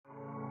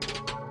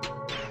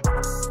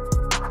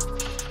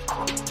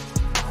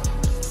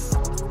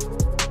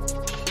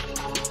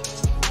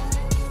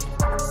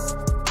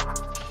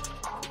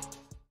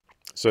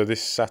So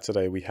this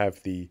Saturday we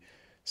have the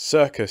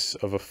circus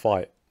of a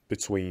fight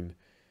between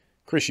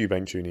Chris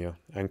Eubank Jr.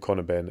 and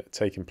Conor Benn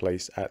taking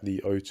place at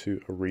the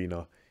O2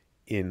 Arena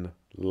in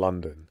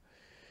London.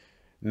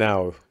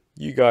 Now,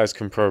 you guys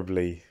can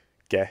probably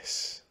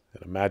guess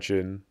and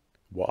imagine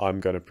what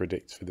I'm going to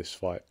predict for this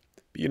fight.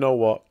 But you know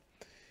what?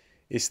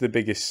 It's the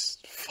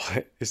biggest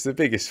fight. It's the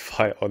biggest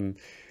fight on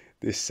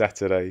this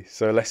Saturday.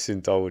 So let's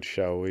indulge,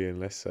 shall we? And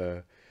let's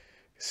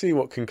see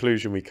what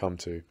conclusion we come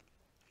to.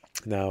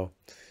 Now,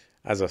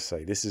 as I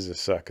say, this is a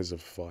circus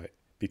of a fight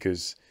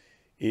because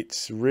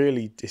it's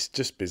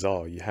just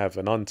bizarre. You have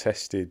an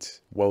untested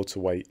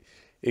welterweight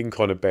in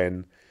Conor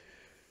Benn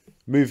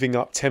moving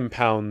up 10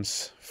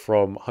 pounds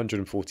from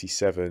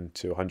 147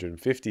 to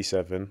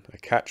 157, a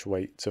catch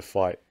weight, to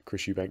fight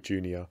Chris Eubank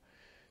Jr.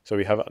 So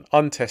we have an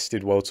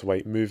untested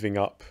welterweight moving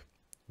up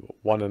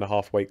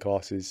 1.5 weight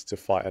classes to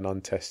fight an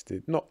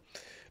untested, not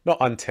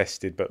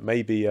untested, but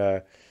maybe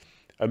a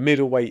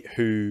middleweight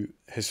who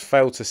has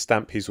failed to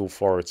stamp his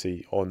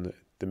authority on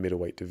the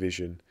middleweight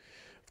division.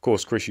 Of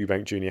course, Chris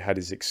Eubank Jr. had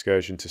his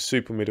excursion to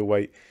super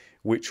middleweight,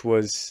 which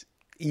was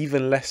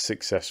even less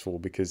successful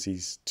because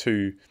his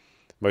two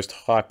most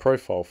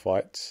high-profile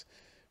fights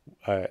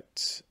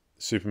at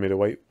super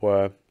middleweight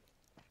were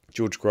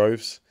George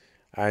Groves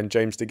and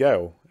James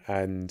DeGale.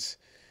 And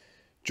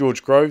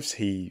George Groves,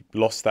 he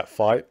lost that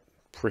fight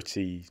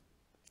pretty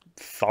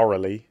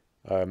thoroughly.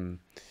 And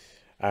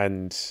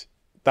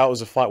that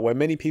was a fight where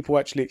many people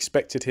actually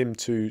expected him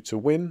to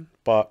win,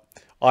 but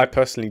I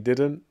personally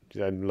didn't.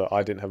 And look,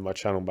 I didn't have my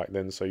channel back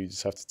then, so you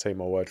just have to take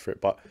my word for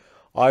it. But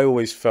I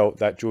always felt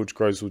that George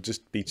Groves would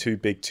just be too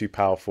big, too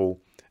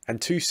powerful,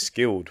 and too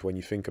skilled when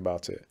you think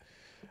about it.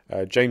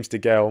 James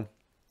DeGale,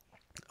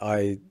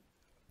 I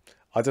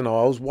don't know,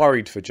 I was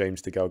worried for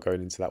James DeGale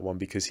going into that one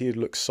because he had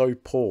looked so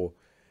poor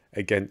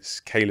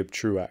against Caleb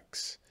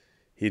Truax.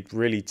 He'd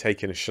really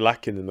taken a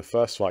shellacking in the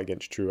first fight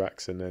against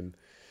Truax and then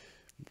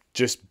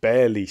just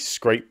barely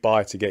scraped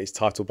by to get his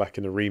title back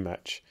in a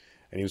rematch.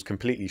 And he was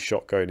completely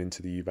shot going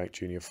into the Eubank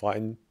Jr. fight.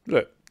 And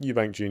look,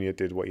 Eubank Jr.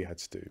 did what he had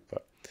to do.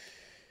 But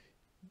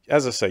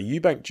as I say,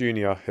 Eubank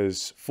Jr.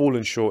 has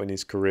fallen short in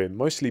his career,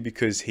 mostly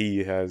because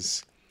he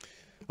has,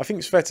 I think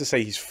it's fair to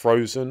say he's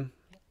frozen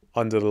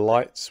under the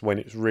lights when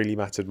it's really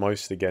mattered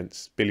most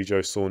against Billy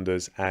Joe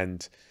Saunders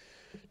and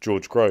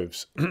George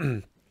Groves.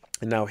 And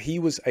now he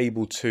was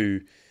able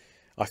to,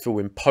 I feel,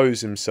 impose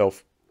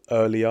himself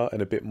earlier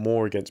and a bit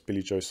more against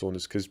Billy Joe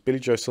Saunders because Billy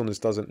Joe Saunders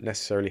doesn't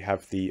necessarily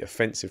have the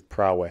offensive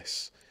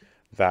prowess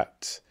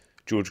that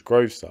George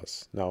Groves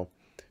does. Now,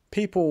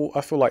 people,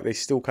 I feel like they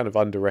still kind of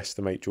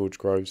underestimate George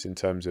Groves in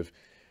terms of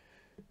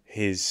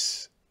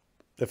his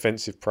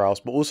offensive prowess,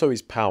 but also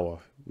his power.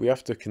 We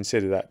have to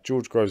consider that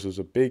George Groves was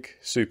a big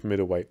super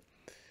middleweight,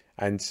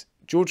 and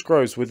George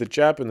Groves with the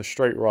jab and the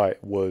straight right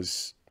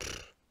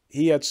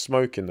he had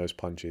smoke in those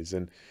punches,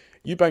 and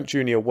Eubank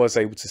Jr. was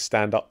able to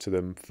stand up to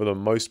them for the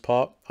most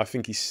part. I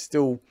think he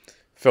still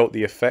felt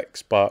the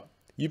effects, but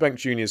Eubank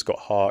Jr.'s got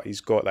heart.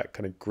 He's got that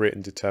kind of grit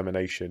and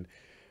determination.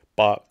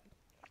 But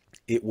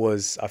it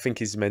was, I think,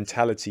 his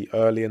mentality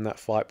early in that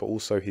fight, but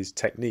also his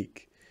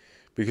technique.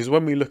 Because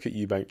when we look at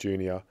Eubank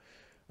Jr.,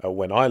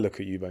 when I look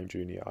at Eubank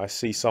Jr., I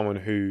see someone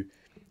who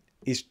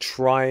is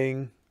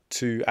trying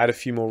to add a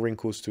few more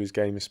wrinkles to his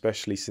game,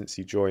 especially since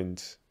he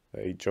joined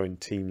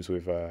teams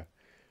with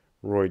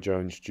Roy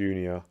Jones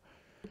Jr.,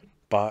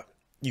 but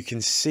you can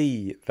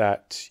see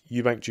that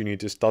Eubank Jr.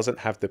 just doesn't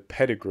have the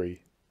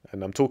pedigree.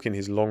 And I'm talking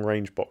his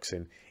long-range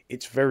boxing.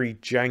 It's very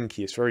janky.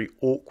 It's very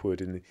awkward.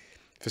 And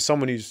for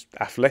someone who's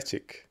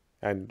athletic,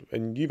 and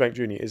Eubank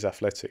Jr. is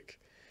athletic,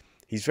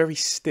 he's very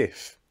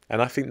stiff. And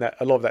I think that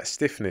a lot of that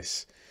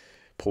stiffness,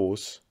 a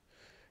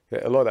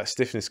lot of that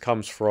stiffness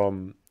comes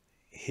from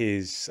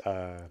his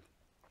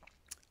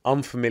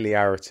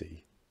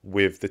unfamiliarity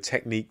with the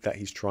technique that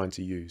he's trying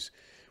to use.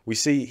 We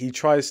see he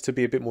tries to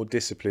be a bit more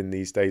disciplined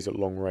these days at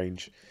long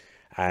range,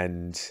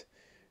 and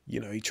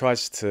he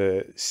tries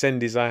to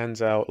send his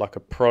hands out like a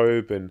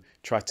probe and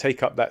try to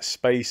take up that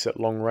space at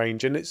long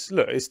range. And it's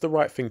the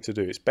right thing to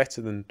do. It's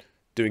better than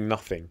doing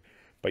nothing,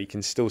 but you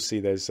can still see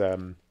there's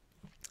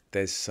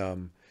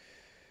some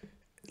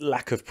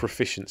lack of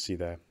proficiency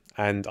there,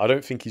 and I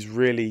don't think he's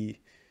really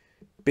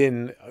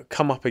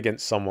come up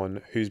against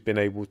someone who's been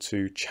able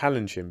to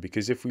challenge him.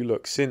 Because if we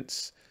look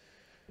since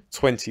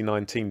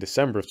 2019,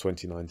 December of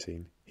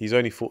 2019, he's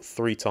only fought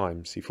 3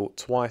 times. He fought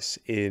twice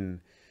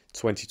in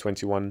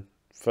 2021,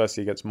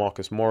 firstly against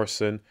Marcus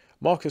Morrison.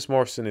 Marcus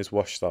Morrison is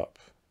washed up.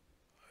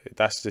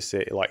 That's just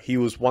it. Like, he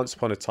was once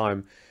upon a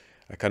time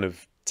a kind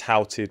of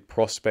touted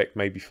prospect,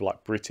 maybe for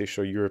like British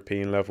or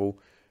European level,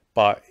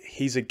 but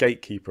he's a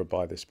gatekeeper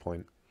by this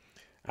point.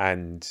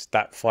 And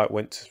that fight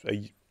went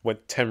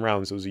 10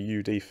 rounds. It was a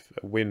UD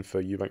win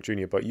for Eubank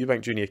Jr., but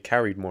Eubank Jr.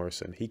 carried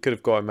Morrison. He could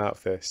have got him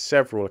out there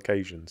several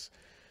occasions,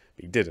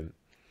 but he didn't.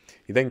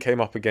 He then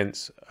came up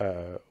against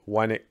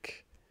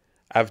Wanik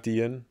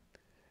Avdian.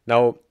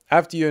 Now,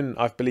 Avdian,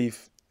 I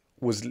believe,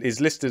 is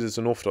listed as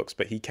an orthodox,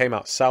 but he came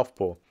out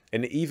southpaw,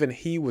 and even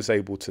he was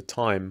able to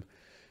time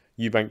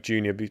Eubank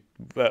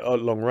Jr.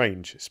 At long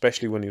range,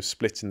 especially when he was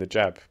splitting the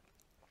jab.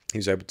 He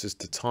was able to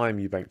time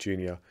Eubank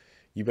Jr.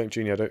 Eubank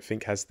Jr. I don't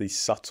think has the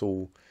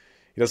subtle...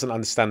 He doesn't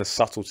understand the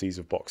subtleties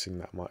of boxing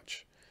that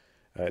much,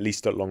 at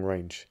least at long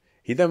range.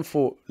 He then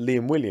fought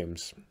Liam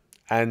Williams,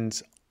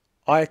 and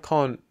I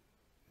can't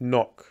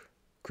knock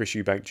Chris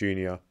Eubank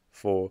Jr.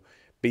 for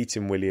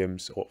beating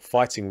Williams or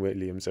fighting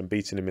Williams and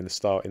beating him in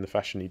the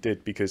fashion he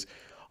did, because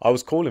I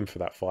was calling for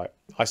that fight.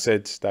 I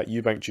said that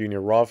Eubank Jr.,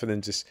 rather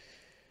than just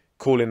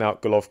calling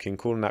out Golovkin,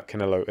 calling out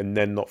Canelo, and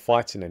then not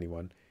fighting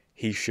anyone,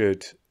 he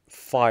should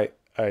fight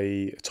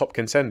a top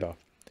contender.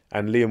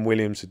 And Liam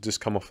Williams had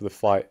just come off of the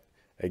fight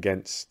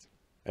against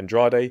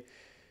Andrade.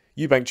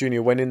 Eubank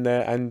Jr. went in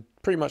there and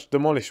pretty much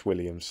demolished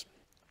Williams.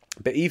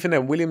 But even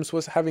then, Williams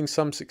was having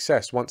some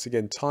success, once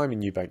again,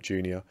 timing Eubank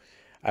Jr.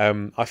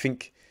 I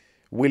think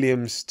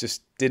Williams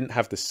just didn't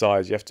have the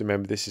size. You have to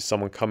remember, this is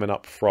someone coming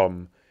up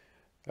from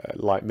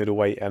light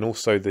middleweight, and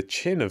also the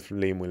chin of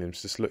Liam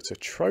Williams just looked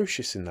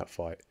atrocious in that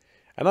fight.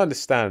 And I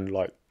understand,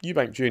 like,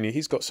 Eubank Jr.,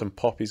 he's got some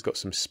pop, he's got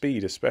some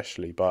speed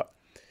especially, but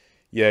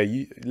yeah,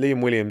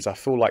 Liam Williams, I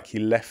feel like he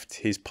left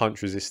his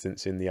punch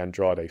resistance in the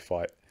Andrade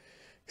fight,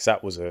 because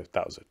that was a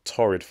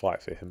torrid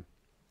fight for him.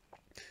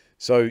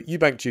 So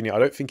Eubank Jr., I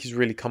don't think he's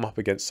really come up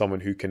against someone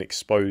who can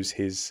expose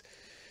his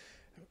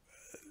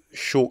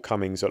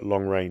shortcomings at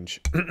long range.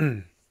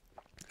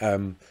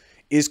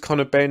 Is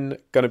Conor Benn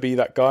going to be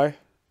that guy?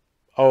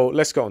 Oh,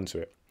 let's get on to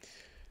it.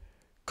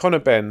 Conor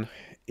Benn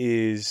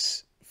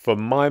is, for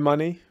my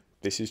money,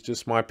 this is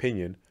just my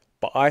opinion,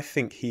 but I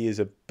think he is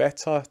a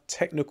better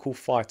technical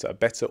fighter, a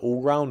better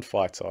all-round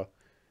fighter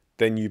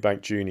than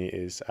Eubank Jr.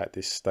 is at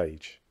this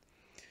stage.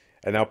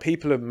 And now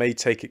people may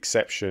take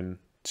exception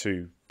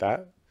to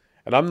that.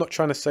 And I'm not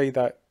trying to say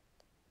that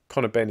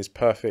Conor Benn is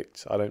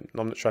perfect. I'm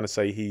not trying to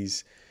say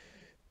he's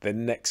the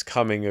next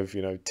coming of,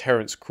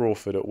 Terence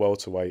Crawford at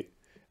welterweight.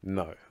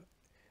 No.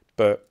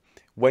 But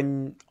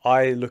when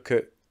I look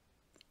at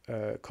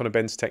Conor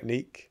Benn's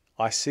technique,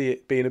 I see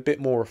it being a bit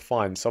more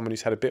refined. Someone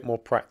who's had a bit more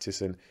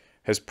practice and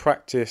has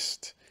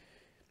practiced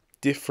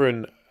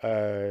different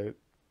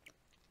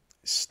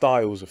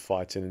styles of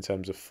fighting, in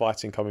terms of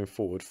fighting coming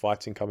forward,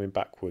 fighting coming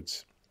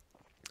backwards.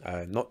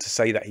 Not to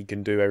say that he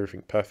can do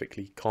everything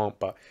perfectly, he can't,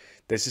 but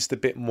there's just a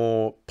bit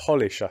more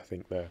polish, I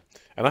think, there.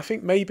 And I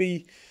think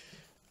maybe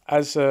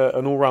as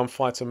an all-round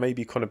fighter,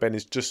 maybe Conor Benn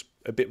is just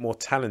a bit more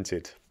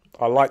talented.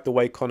 I like the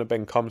way Conor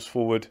Benn comes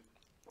forward.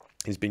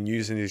 He's been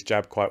using his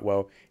jab quite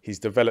well. He's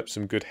developed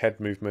some good head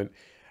movement.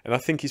 And I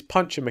think his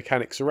punching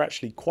mechanics are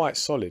actually quite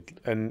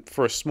solid. And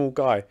for a small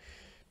guy,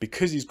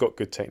 because he's got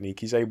good technique,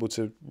 he's able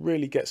to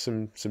really get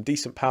some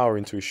decent power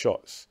into his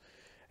shots.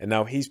 And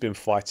now he's been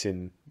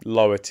fighting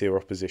lower tier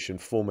opposition,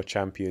 former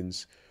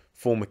champions,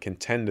 former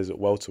contenders at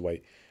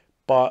welterweight.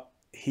 But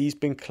he's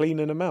been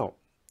cleaning them out.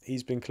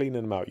 He's been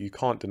cleaning them out. You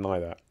can't deny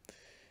that.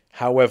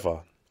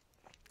 However,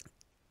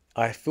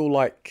 I feel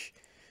like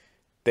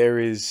there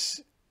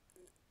is,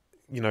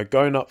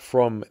 going up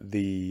from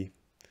the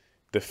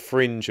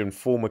fringe and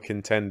former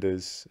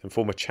contenders and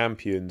former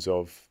champions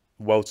of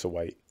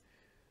welterweight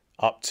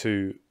up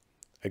to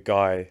a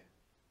guy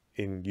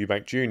in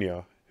Eubank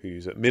Jr.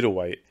 who's at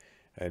middleweight.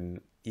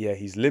 And yeah,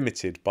 he's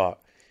limited,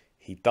 but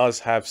he does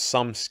have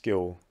some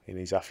skill, and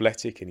he's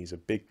athletic and he's a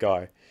big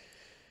guy.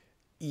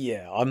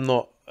 Yeah, I'm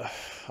not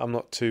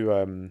too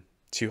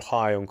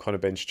high on Conor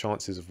Benn's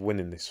chances of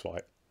winning this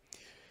fight,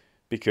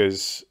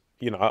 because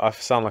I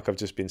sound like I've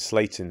just been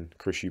slating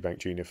Chris Eubank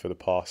Jr. for the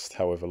past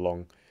however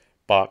long.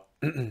 But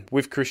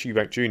with Chris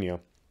Eubank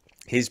Jr.,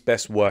 his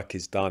best work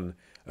is done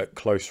at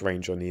close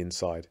range on the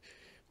inside.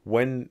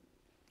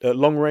 At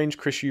long range,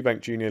 Chris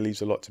Eubank Jr.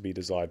 leaves a lot to be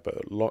desired,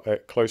 but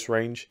at close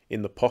range,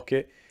 in the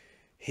pocket,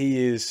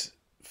 he is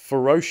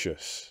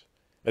ferocious.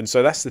 And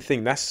so that's the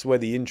thing. That's where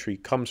the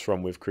intrigue comes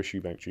from with Chris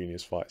Eubank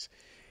Jr.'s fights.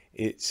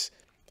 It's,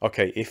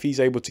 okay, if he's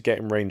able to get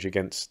in range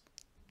against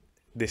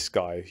this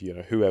guy,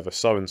 whoever,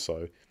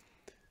 so-and-so,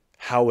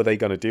 how are they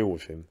going to deal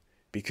with him?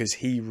 Because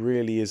he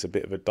really is a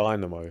bit of a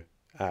dynamo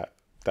at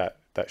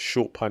that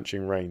short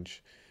punching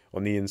range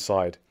on the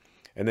inside.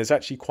 And there's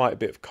actually quite a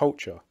bit of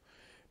culture,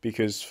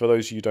 because for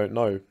those of you who don't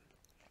know,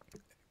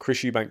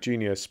 Chris Eubank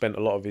Jr. spent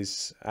a lot of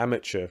his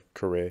amateur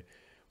career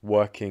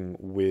working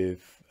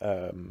with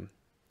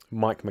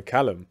Mike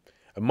McCallum.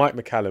 And Mike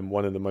McCallum,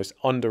 one of the most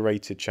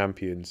underrated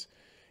champions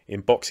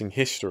in boxing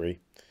history,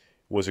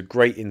 was a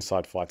great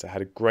inside fighter,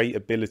 had a great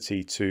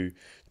ability to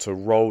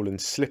roll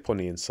and slip on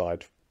the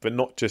inside, but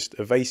not just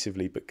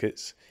evasively,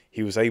 because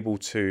he was able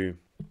to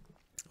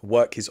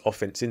work his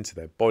offense into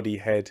their body,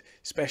 head,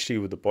 especially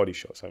with the body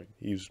shots.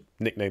 He was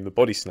nicknamed the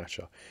body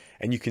snatcher.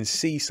 And you can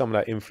see some of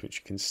that influence,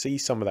 you can see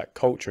some of that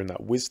culture and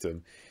that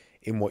wisdom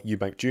in what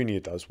Eubank Jr.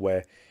 does,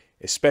 where,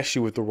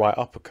 especially with the right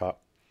uppercut,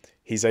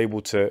 he's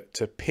able to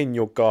pin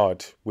your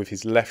guard with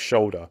his left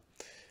shoulder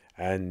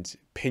and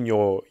pin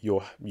your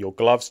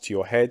gloves to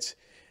your head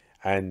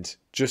and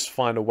just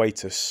find a way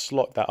to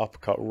slot that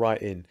uppercut right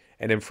in.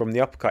 And then from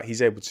the uppercut,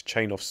 he's able to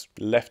chain off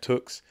left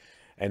hooks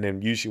And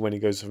then usually when he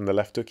goes from the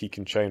left hook, he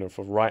can chain off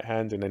a right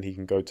hand, and then he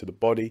can go to the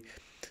body.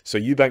 So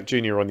Eubank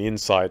Jr. on the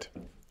inside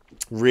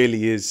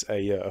really is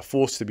a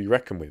force to be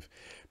reckoned with.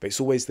 But it's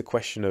always the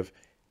question of,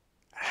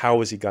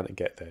 how is he going to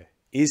get there?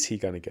 Is he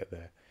going to get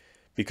there?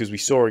 Because we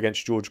saw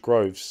against George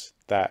Groves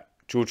that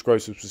George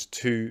Groves was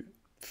too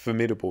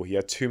formidable. He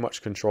had too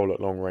much control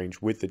at long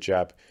range with the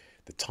jab,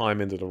 the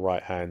timing of the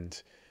right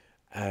hand,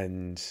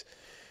 and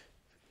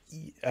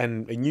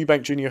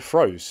Eubank Jr.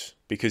 froze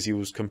because he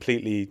was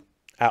completely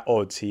at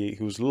odds. He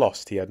was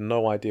lost. He had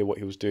no idea what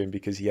he was doing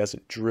because he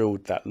hasn't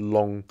drilled that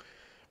long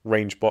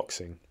range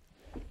boxing.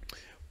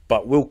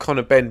 But will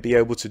Conor Benn be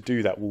able to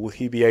do that? Will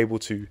he be able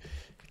to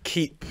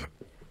keep...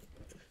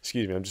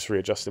 Excuse me, I'm just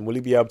readjusting. Will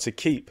he be able to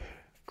keep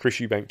Chris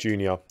Eubank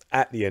Jr.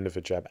 at the end of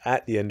a jab,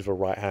 at the end of a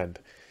right hand?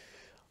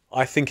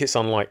 I think it's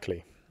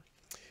unlikely.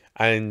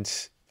 And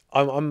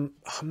I'm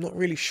not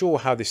really sure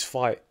how this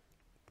fight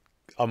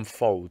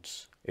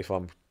unfolds, if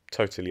I'm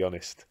totally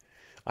honest.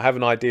 I have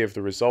an idea of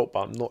the result, but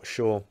I'm not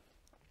sure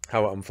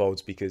how it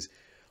unfolds, because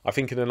I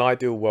think in an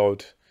ideal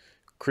world,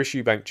 Chris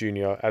Eubank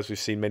Jr., as we've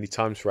seen many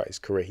times throughout his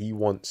career, he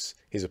wants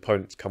his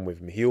opponent to come with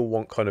him. He'll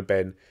want Conor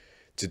Benn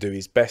to do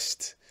his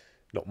best,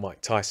 not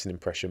Mike Tyson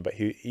impression, but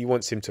he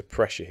wants him to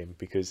pressure him,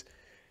 because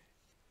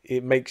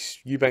it makes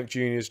Eubank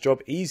Jr.'s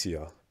job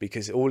easier,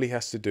 because all he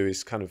has to do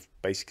is kind of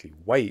basically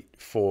wait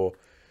for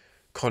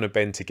Conor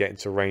Benn to get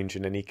into range,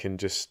 and then he can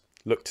just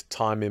look to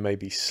time him,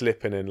 maybe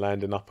slip and then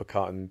land an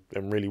uppercut and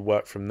really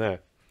work from there.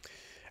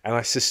 And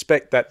I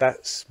suspect that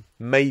that's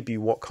maybe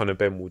what Conor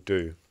Benn will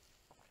do.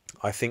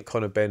 I think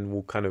Conor Benn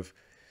will kind of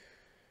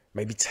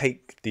maybe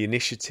take the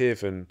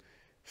initiative and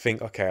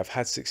think, okay, I've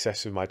had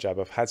success with my jab,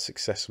 I've had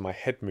success with my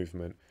head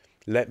movement,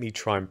 let me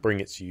try and bring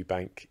it to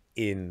Eubank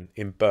in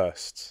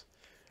bursts.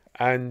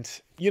 And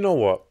you know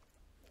what?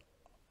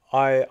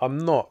 I'm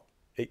not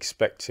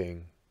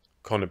expecting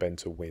Conor Benn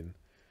to win,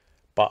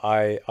 but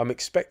I'm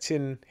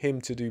expecting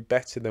him to do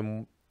better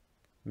than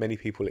many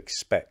people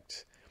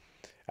expect.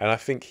 And I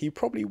think he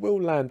probably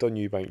will land on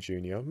Eubank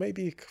Jr.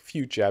 Maybe a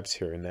few jabs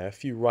here and there, a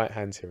few right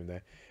hands here and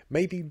there.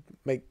 Maybe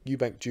make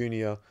Eubank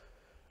Jr.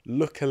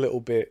 look a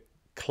little bit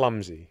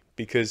clumsy.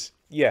 Because,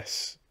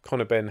 yes,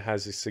 Conor Benn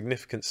has a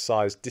significant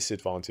size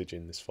disadvantage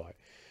in this fight.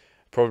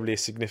 Probably a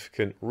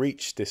significant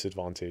reach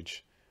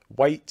disadvantage.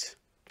 Weight,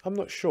 I'm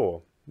not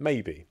sure.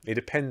 Maybe. It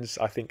depends,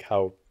 I think,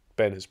 how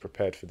Benn has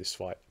prepared for this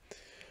fight.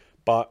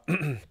 But,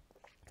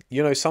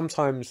 you know,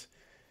 sometimes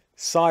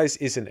size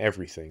isn't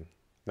everything.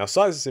 Now,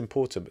 size is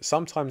important, but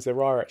sometimes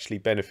there are actually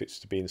benefits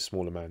to being a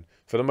smaller man.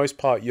 For the most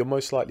part, you're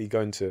most likely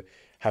going to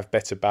have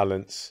better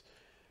balance,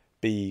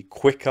 be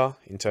quicker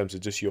in terms of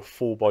just your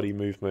full body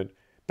movement,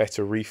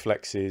 better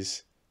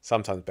reflexes,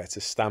 sometimes better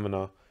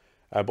stamina,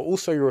 but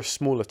also you're a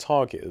smaller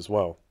target as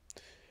well.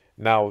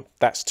 Now,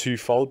 that's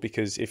twofold,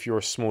 because if you're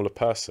a smaller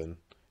person,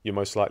 you're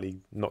most likely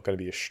not going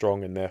to be as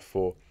strong, and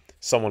therefore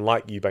someone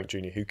like Eubank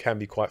Jr., who can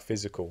be quite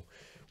physical,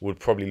 would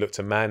probably look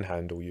to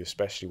manhandle you,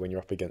 especially when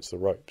you're up against the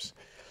ropes.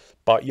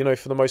 But, you know,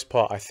 for the most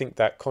part, I think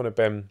that Conor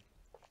Benn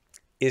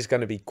is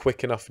going to be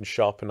quick enough and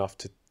sharp enough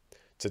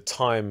to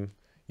time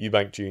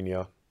Eubank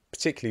Jr.,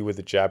 particularly with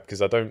the jab,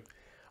 because I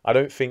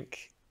don't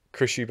think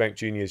Chris Eubank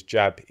Jr.'s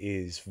jab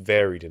is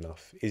varied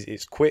enough.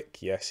 It's quick,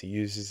 yes, he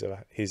uses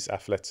his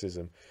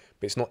athleticism,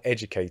 but it's not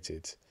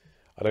educated.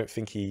 I don't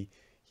think he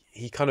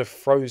kind of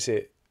throws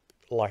it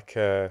like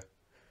a,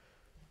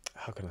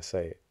 how can I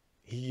say it?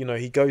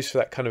 He goes for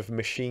that kind of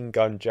machine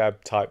gun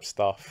jab type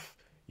stuff,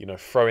 you know,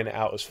 throwing it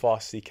out as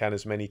fast as he can,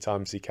 as many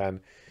times as he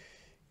can.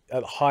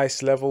 At the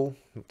highest level,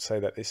 not to say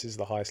that this is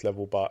the highest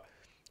level, but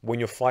when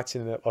you're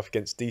fighting up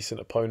against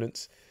decent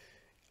opponents,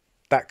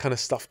 that kind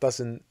of stuff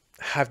doesn't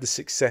have the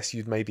success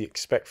you'd maybe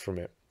expect from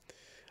it.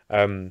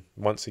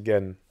 Once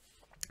again,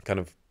 kind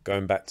of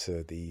going back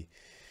to the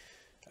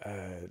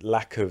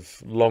lack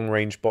of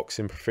long-range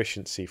boxing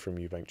proficiency from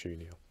Eubank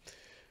Jr.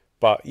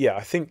 But yeah,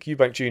 I think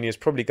Eubank Jr. is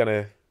probably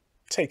going to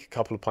take a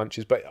couple of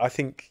punches, but I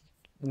think,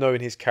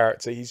 knowing his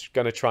character, he's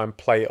going to try and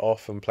play it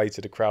off and play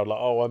to the crowd like,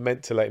 oh, I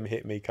meant to let him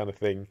hit me, kind of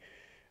thing.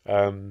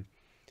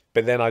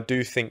 But then I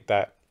do think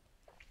that,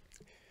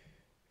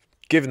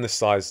 given the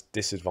size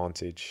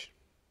disadvantage,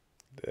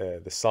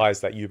 the size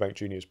that Eubank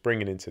Jr. is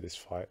bringing into this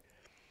fight,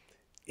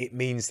 it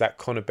means that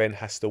Conor Benn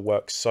has to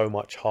work so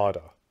much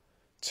harder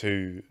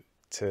to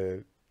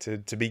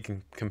be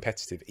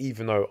competitive,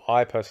 even though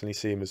I personally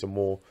see him as a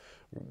more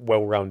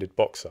well-rounded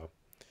boxer.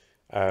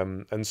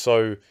 And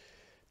so,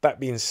 that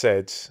being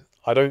said,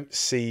 I don't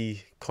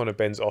see Conor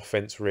Benn's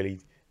offense really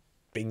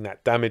being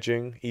that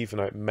damaging, even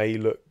though it may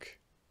look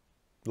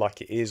like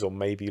it is, or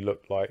maybe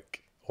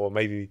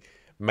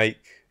make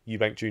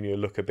Eubank Jr.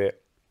 look a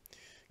bit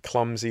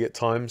clumsy at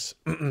times.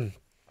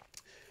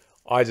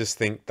 I just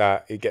think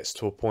that it gets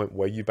to a point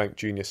where Eubank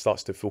Jr.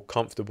 starts to feel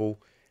comfortable,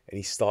 and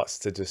he starts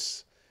to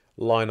just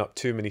line up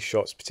too many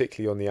shots,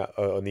 particularly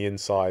on the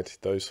inside,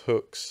 those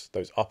hooks,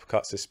 those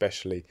uppercuts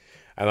especially.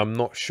 And I'm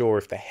not sure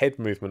if the head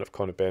movement of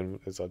Conor Benn,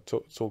 as I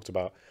talked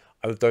about,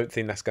 I don't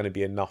think that's going to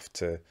be enough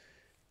to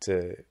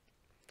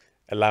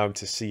allow him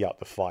to see out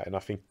the fight. And I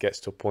think it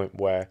gets to a point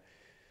where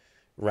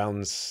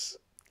rounds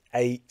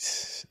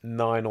 8,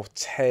 9 or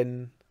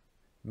 10,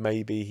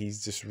 maybe he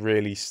just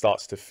really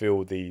starts to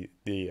feel the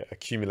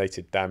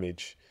accumulated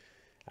damage,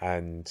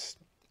 and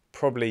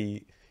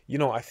probably,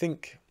 I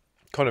think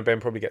Conor Benn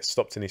probably gets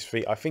stopped in his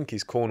feet. I think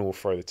his corner will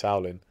throw the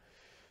towel in.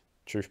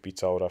 Truth be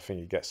told, I think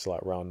he gets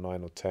like round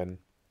 9 or 10.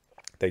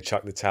 They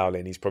chuck the towel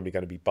in. He's probably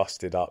going to be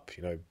busted up,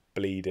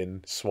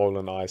 bleeding,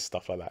 swollen eyes,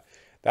 stuff like that.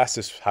 That's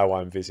just how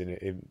I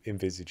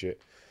envisage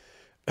it.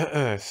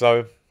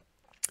 So,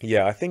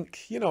 yeah, I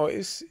think,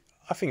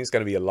 I think it's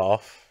going to be a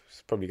laugh.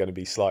 It's probably going to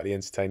be slightly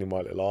entertaining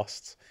while it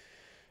lasts.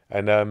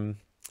 And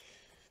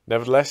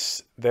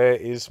nevertheless, there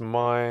is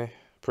my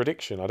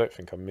prediction. I don't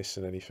think I'm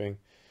missing anything.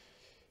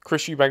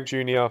 Chris Eubank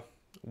Jr.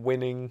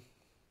 winning.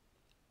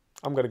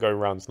 I'm going to go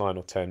rounds 9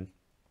 or 10.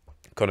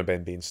 Conor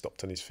Benn being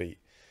stopped on his feet.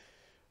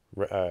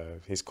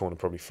 His corner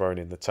probably thrown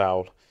in the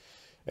towel.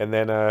 And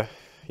then,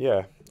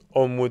 yeah,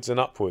 onwards and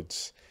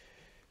upwards.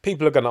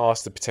 People are going to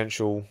ask the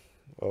potential,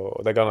 or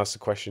they're going to ask the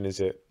question,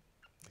 do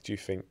you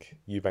think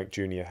Eubank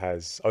Jr.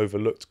 has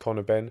overlooked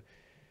Conor Benn?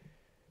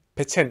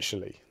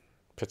 Potentially.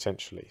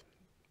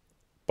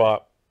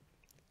 But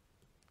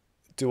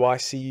do I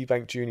see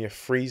Eubank Jr.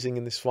 freezing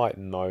in this fight?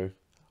 No.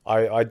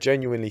 I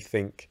genuinely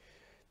think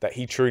that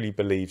he truly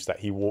believes that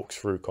he walks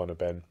through Conor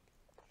Benn.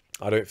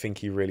 I don't think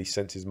he really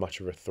senses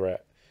much of a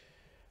threat.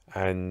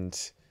 And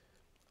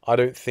I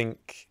don't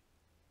think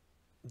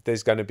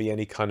there's going to be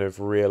any kind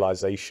of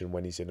realization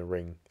when he's in a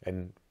ring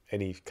and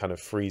any kind of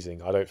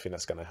freezing. I don't think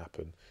that's going to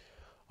happen.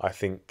 I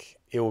think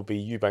it will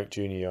be Eubank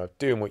Jr.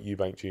 doing what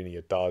Eubank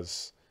Jr.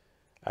 does.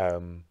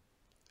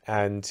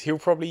 And he'll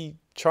probably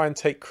try and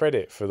take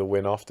credit for the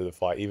win after the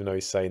fight, even though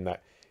he's saying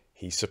that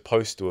he's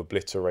supposed to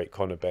obliterate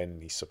Conor Benn,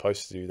 and he's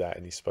supposed to do that,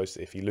 and he's supposed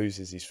to, if he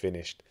loses, he's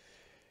finished.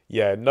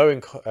 Yeah,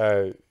 knowing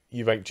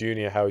Eubank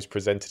Jr., how he's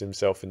presented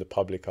himself in the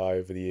public eye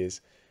over the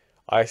years,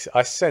 I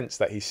sense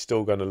that he's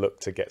still going to look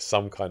to get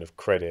some kind of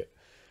credit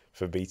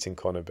for beating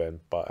Conor Benn.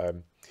 But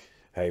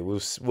hey,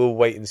 we'll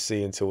wait and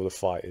see until the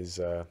fight is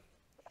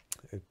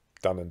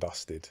done and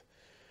dusted.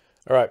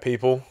 All right,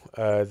 people,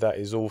 that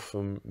is all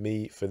from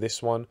me for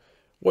this one.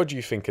 What do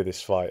you think of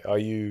this fight? Are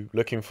you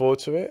looking forward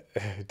to it?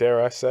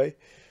 Dare I say?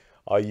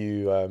 Are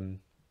you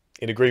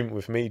in agreement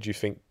with me? Do you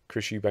think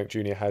Chris Eubank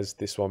Jr. has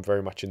this one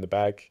very much in the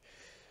bag?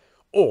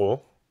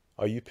 Or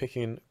are you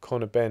picking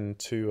Conor Benn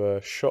to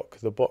shock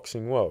the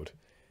boxing world?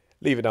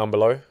 Leave it down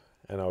below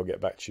and I'll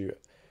get back to you.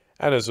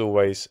 And as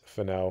always,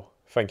 for now,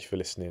 thank you for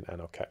listening,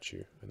 and I'll catch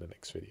you in the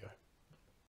next video.